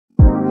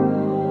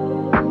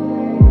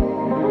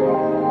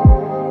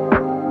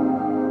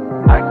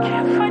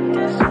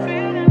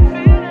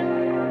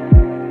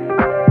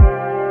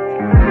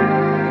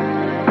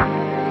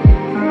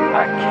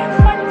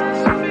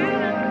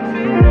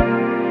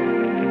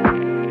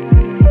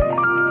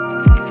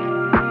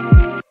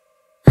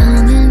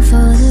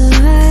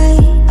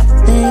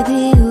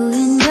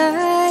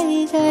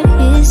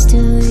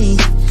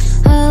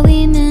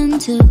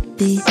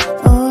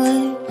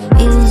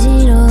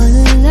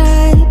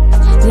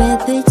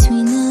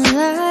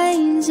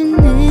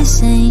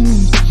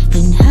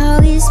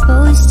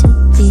supposed to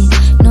be.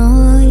 No,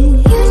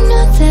 you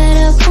know that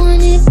I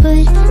want it,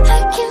 but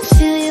I can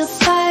feel your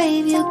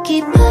vibe. You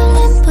keep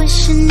pulling,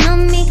 pushing on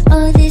me.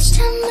 All this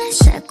time I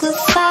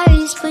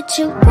sacrifice, but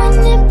you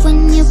want it when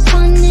you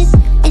want it.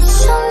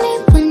 It's only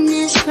when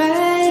it's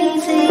right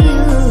for you.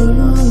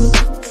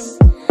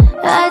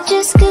 I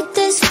just got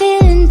this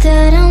feeling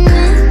that I'm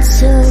meant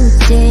to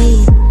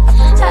date.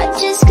 I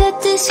just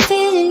got this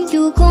feeling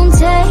you gon'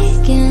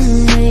 take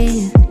and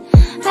leave.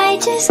 I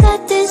just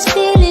got this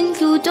feeling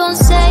you don't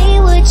say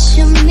what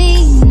you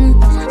mean.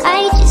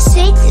 I just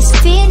hate this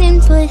feeling,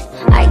 but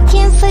I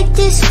can't fight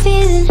this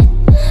feeling.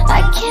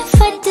 I can't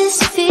fight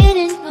this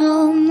feeling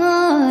no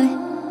more.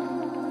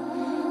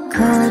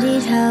 Call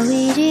it how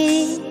it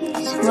is.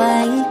 Why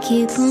you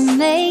keep on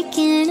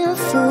making a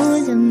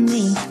fool of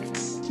me?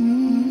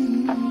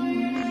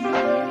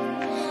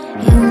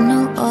 You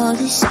know all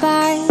the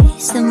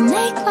sparks that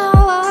make my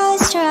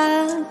walls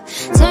drop,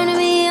 turning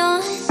me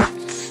on,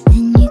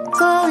 then you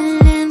go and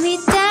let me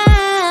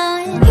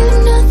down. You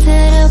know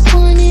that I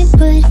want it,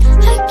 but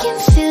I can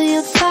feel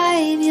your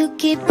vibe. You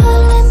keep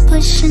pulling,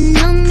 pushing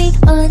on me.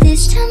 All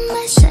this time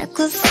I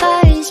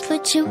sacrifice,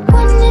 but you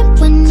want it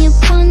when you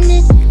want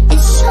it.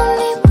 It's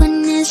only when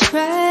it's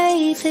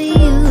right for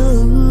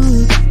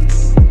you.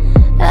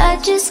 I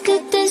just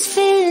got this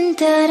feeling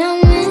that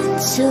I'm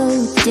meant to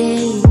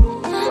date.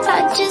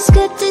 I just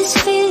got this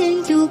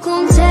feeling you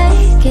gon'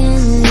 take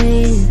and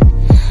leave.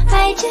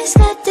 I just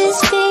got this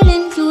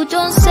feeling you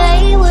don't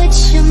say what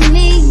you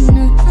mean.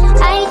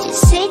 I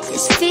just hate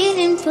this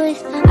feeling, but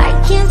I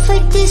can't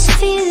fight this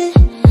feeling.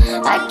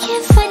 I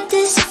can't fight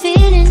this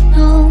feeling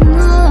no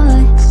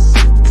more.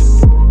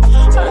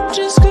 I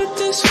just got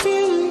this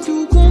feeling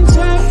you gon'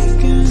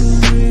 take and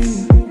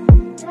leave.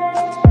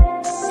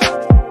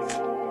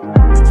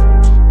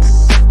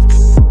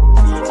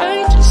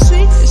 I just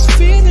hate this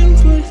feeling,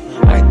 but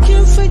I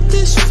can't fight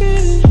this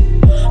feeling.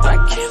 I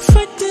can't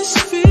fight this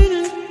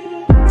feeling.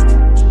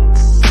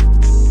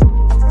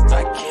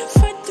 I can't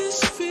fight this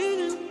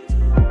feeling.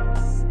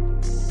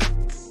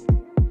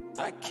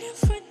 I can't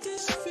fight